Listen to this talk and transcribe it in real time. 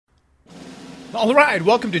All right,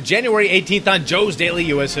 welcome to January 18th on Joe's Daily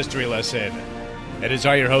U.S. History Lesson. It is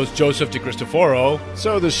I, your host, Joseph DeCristoforo.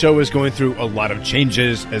 So the show is going through a lot of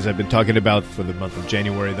changes, as I've been talking about for the month of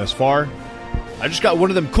January thus far. I just got one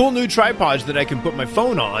of them cool new tripods that I can put my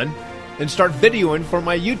phone on and start videoing for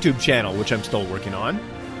my YouTube channel, which I'm still working on.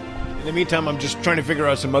 In the meantime, I'm just trying to figure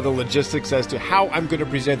out some other logistics as to how I'm going to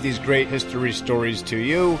present these great history stories to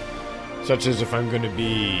you, such as if I'm going to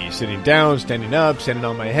be sitting down, standing up, standing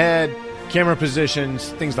on my head, camera positions,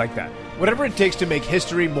 things like that. Whatever it takes to make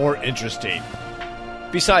history more interesting.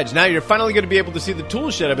 Besides, now you're finally going to be able to see the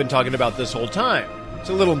tool shed I've been talking about this whole time. It's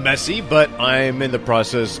a little messy, but I'm in the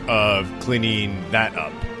process of cleaning that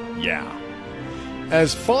up. Yeah.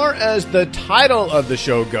 As far as the title of the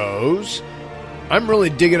show goes, I'm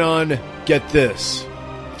really digging on, get this,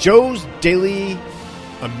 Joe's Daily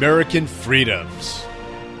American Freedoms.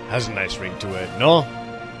 Has a nice ring to it, no?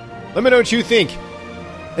 Let me know what you think.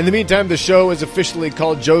 In the meantime, the show is officially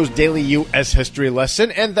called Joe's Daily U.S. History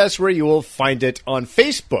Lesson, and that's where you will find it on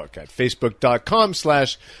Facebook at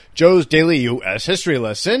facebook.com/Joe's Daily U.S. History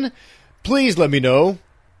Lesson. Please let me know,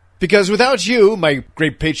 because without you, my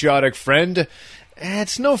great patriotic friend,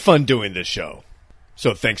 it's no fun doing this show.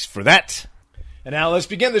 So thanks for that. And now let's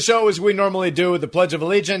begin the show as we normally do with the Pledge of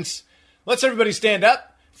Allegiance. Let's everybody stand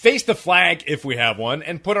up, face the flag if we have one,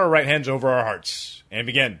 and put our right hands over our hearts. And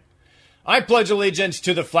begin. I pledge allegiance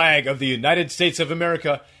to the flag of the United States of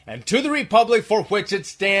America and to the republic for which it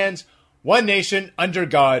stands, one nation, under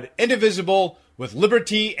God, indivisible, with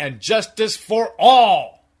liberty and justice for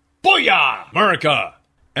all. Booyah, America!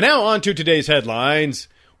 And now on to today's headlines.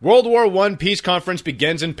 World War I peace conference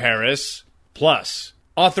begins in Paris. Plus,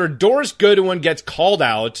 author Doris Goodwin gets called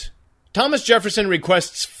out. Thomas Jefferson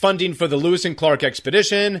requests funding for the Lewis and Clark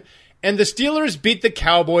expedition. And the Steelers beat the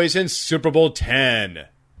Cowboys in Super Bowl X.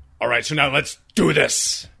 All right, so now let's do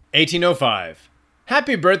this. 1805.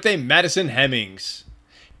 Happy birthday, Madison Hemings.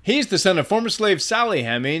 He's the son of former slave Sally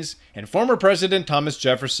Hemings and former President Thomas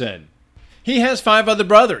Jefferson. He has 5 other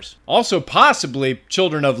brothers, also possibly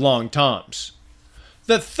children of Long Toms.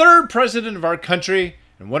 The 3rd president of our country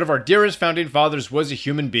and one of our dearest founding fathers was a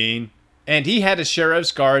human being, and he had a share of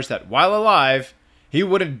scars that, while alive, he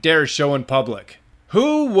wouldn't dare show in public.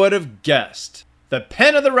 Who would have guessed? The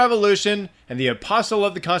pen of the Revolution and the apostle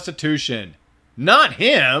of the Constitution. Not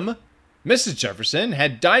him! Mrs. Jefferson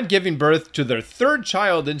had died giving birth to their 3rd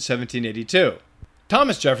child in 1782.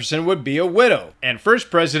 Thomas Jefferson would be a widow, and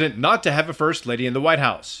first president not to have a first lady in the White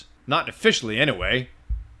House. Not officially, anyway.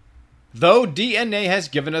 Though DNA has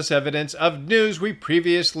given us evidence of news we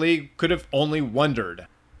previously could have only wondered.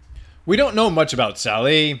 We don't know much about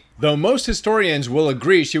Sally, though most historians will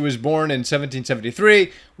agree she was born in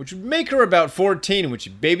 1773, which would make her about 14 when she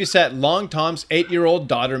babysat Long Tom's 8-year-old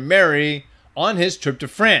daughter Mary on his trip to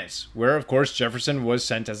France, where of course Jefferson was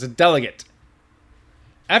sent as a delegate.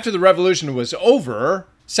 After the Revolution was over,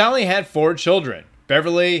 Sally had 4 children,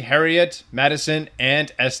 Beverly, Harriet, Madison,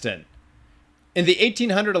 and Eston. In the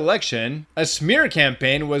 1800 election, a smear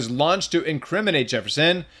campaign was launched to incriminate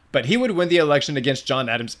Jefferson, but he would win the election against John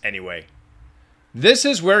Adams anyway. This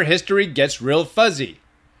is where history gets real fuzzy.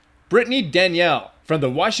 Brittany Danielle from the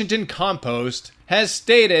Washington Compost has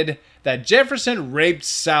stated that Jefferson raped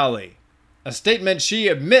Sally, a statement she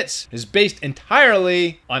admits is based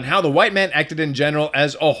entirely on how the white man acted in general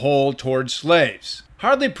as a whole towards slaves.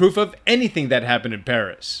 Hardly proof of anything that happened in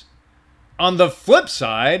Paris. On the flip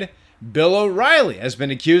side, Bill O'Reilly has been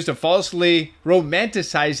accused of falsely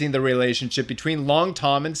romanticizing the relationship between Long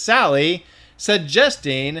Tom and Sally,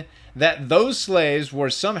 suggesting that those slaves were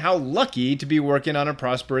somehow lucky to be working on a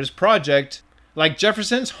prosperous project like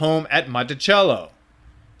Jefferson's home at Monticello.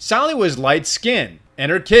 Sally was light-skinned,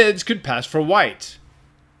 and her kids could pass for white.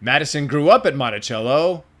 Madison grew up at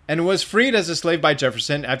Monticello and was freed as a slave by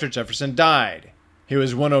Jefferson after Jefferson died. He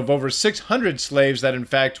was one of over 600 slaves that in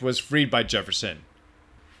fact was freed by Jefferson.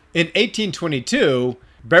 In 1822,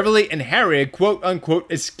 Beverly and Harriet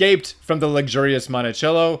quote-unquote escaped from the luxurious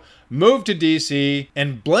Monticello, moved to D.C.,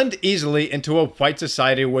 and blend easily into a white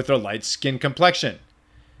society with a light skin complexion.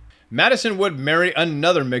 Madison would marry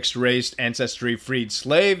another mixed-race ancestry freed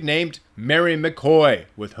slave named Mary McCoy,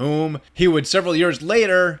 with whom he would several years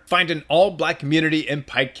later find an all-black community in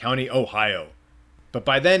Pike County, Ohio. But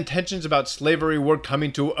by then, tensions about slavery were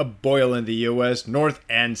coming to a boil in the U.S., North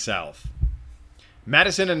and South.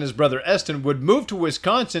 Madison and his brother Eston would move to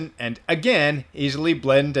Wisconsin and again easily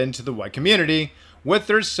blend into the white community, with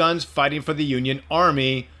their sons fighting for the Union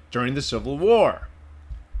Army during the Civil War.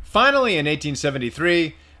 Finally, in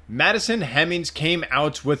 1873, Madison Hemings came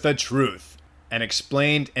out with the truth and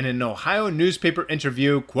explained in an Ohio newspaper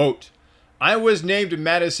interview, quote, I was named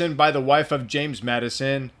Madison by the wife of James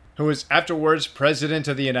Madison, who was afterwards President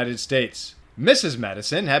of the United States. Mrs.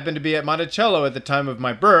 Madison happened to be at Monticello at the time of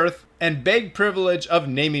my birth and begged privilege of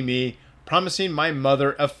naming me, promising my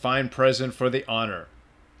mother a fine present for the honor.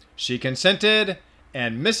 She consented,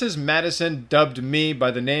 and Mrs. Madison dubbed me by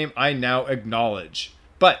the name I now acknowledge.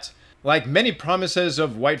 But, like many promises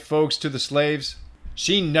of white folks to the slaves,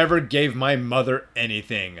 she never gave my mother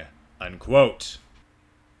anything. Unquote.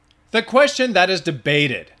 The question that is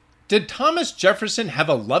debated: did Thomas Jefferson have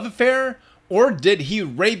a love affair, or did he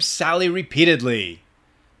rape Sally repeatedly?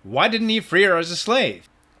 Why didn't he free her as a slave?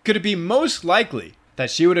 Could it be most likely that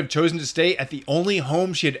she would have chosen to stay at the only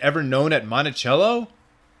home she had ever known at Monticello?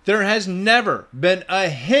 There has never been a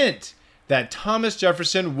hint that Thomas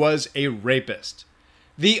Jefferson was a rapist.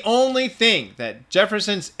 The only thing that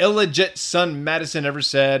Jefferson's illegit son Madison ever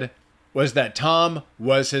said was that Tom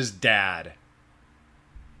was his dad.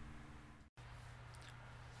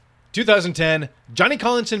 2010, Johnny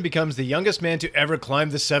Collinson becomes the youngest man to ever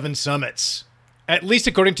climb the 7 summits. At least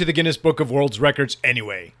according to the Guinness Book of World Records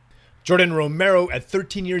anyway. Jordan Romero at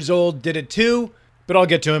 13 years old did it too, but I'll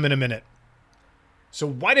get to him in a minute. So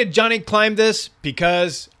why did Johnny climb this?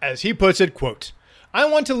 Because, as he puts it, quote, I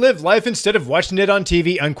want to live life instead of watching it on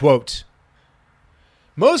TV, unquote.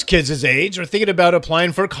 Most kids his age are thinking about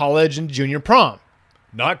applying for college and junior prom.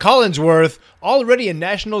 Not Collinsworth, already a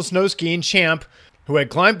national snow skiing champ who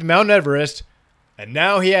had climbed Mount Everest, and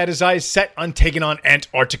now he had his eyes set on taking on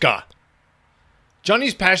Antarctica.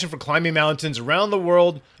 Johnny's passion for climbing mountains around the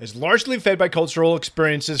world is largely fed by cultural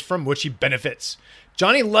experiences from which he benefits.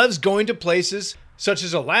 Johnny loves going to places such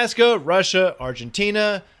as Alaska, Russia,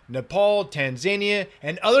 Argentina, Nepal, Tanzania,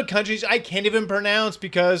 and other countries I can't even pronounce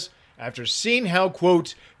because, after seeing how,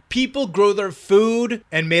 quote, people grow their food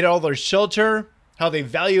and made all their shelter, how they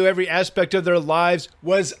value every aspect of their lives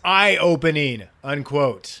was eye-opening,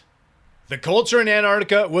 unquote. The culture in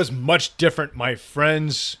Antarctica was much different, my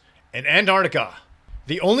friends. In Antarctica,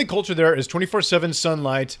 the only culture there is 24/7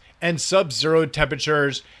 sunlight and sub-zero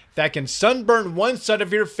temperatures that can sunburn one side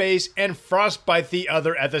of your face and frostbite the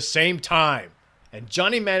other at the same time. And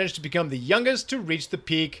Johnny managed to become the youngest to reach the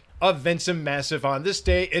peak of Vinson Massif on this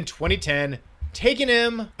day in 2010, taking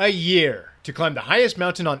him a year to climb the highest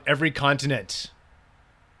mountain on every continent.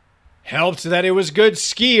 Helped that he was a good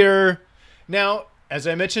skier. Now, as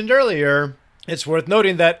I mentioned earlier, it's worth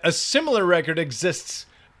noting that a similar record exists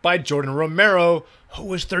by Jordan Romero, who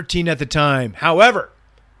was 13 at the time. However,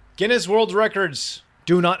 Guinness World Records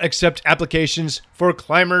do not accept applications for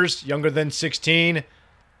climbers younger than 16,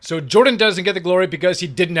 so Jordan doesn't get the glory because he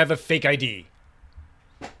didn't have a fake ID.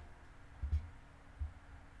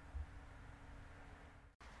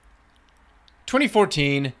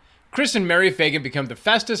 (2014) Chris and Mary Fagan become the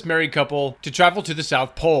fastest married couple to travel to the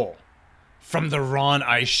South Pole from the Ron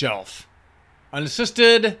Ice Shelf.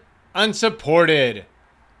 Unassisted, unsupported.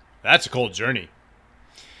 That's a cold journey.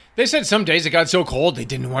 They said some days it got so cold they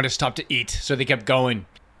didn't want to stop to eat, so they kept going.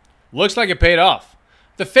 Looks like it paid off.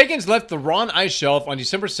 The Fagans left the Ron Ice Shelf on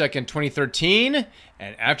December 2nd, 2013,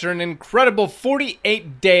 and after an incredible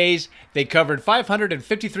 48 days, they covered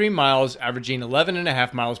 553 miles, averaging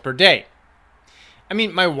 11.5 miles per day. I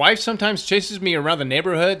mean, my wife sometimes chases me around the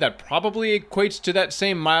neighborhood. That probably equates to that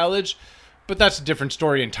same mileage, but that's a different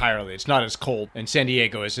story entirely. It's not as cold in San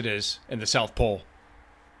Diego as it is in the South Pole.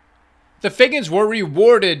 The Fagans were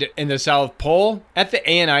rewarded in the South Pole at the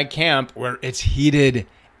ANI camp where it's heated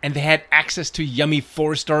and they had access to yummy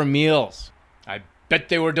 4-star meals. I bet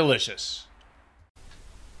they were delicious.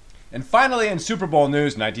 And finally, in Super Bowl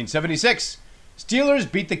news, 1976, Steelers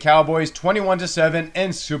beat the Cowboys 21-7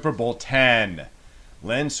 in Super Bowl X.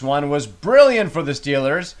 Lynn Swann was brilliant for the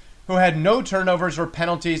Steelers, who had no turnovers or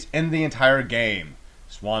penalties in the entire game.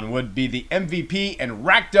 Swann would be the MVP and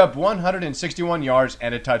racked up 161 yards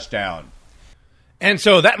and a touchdown. And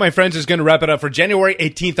so that, my friends, is going to wrap it up for January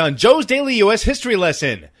 18th on Joe's Daily U.S. History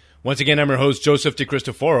Lesson. Once again, I'm your host, Joseph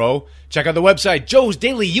DeCristoforo. Check out the website,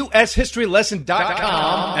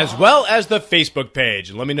 joesdailyushhistorylesson.com, as well as the Facebook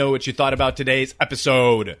page. Let me know what you thought about today's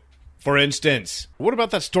episode. For instance, what about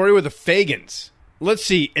that story with the Fagans? Let's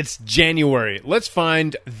see, it's January. Let's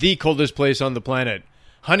find the coldest place on the planet.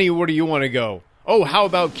 Honey, where do you want to go? Oh, how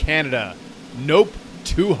about Canada? Nope,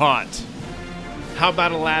 too hot. How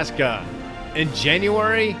about Alaska? In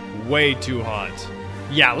January? Way too hot.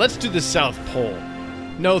 Yeah, let's do the South Pole.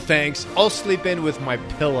 No thanks, I'll sleep in with my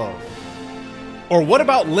pillow. Or what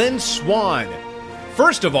about Lynn Swann?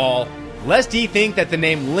 First of all, lest ye think that the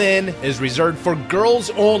name Lynn is reserved for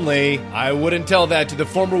girls only, I wouldn't tell that to the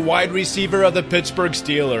former wide receiver of the Pittsburgh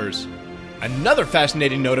Steelers. Another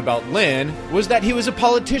fascinating note about Lynn was that he was a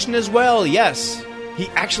politician as well, yes. He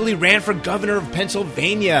actually ran for governor of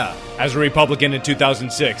Pennsylvania as a Republican in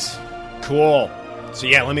 2006. Cool. So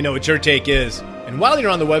yeah, let me know what your take is. And while you're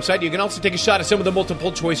on the website, you can also take a shot at some of the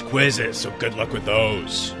multiple choice quizzes, so good luck with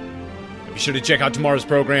those. Be sure to check out tomorrow's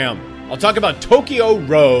program. I'll talk about Tokyo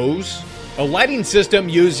Rose, a lighting system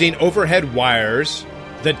using overhead wires,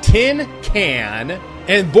 the tin can,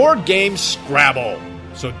 and board game Scrabble.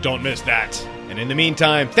 So don't miss that. And in the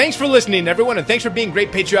meantime, thanks for listening, everyone, and thanks for being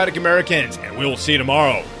great patriotic Americans, and we will see you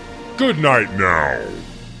tomorrow. Good night now.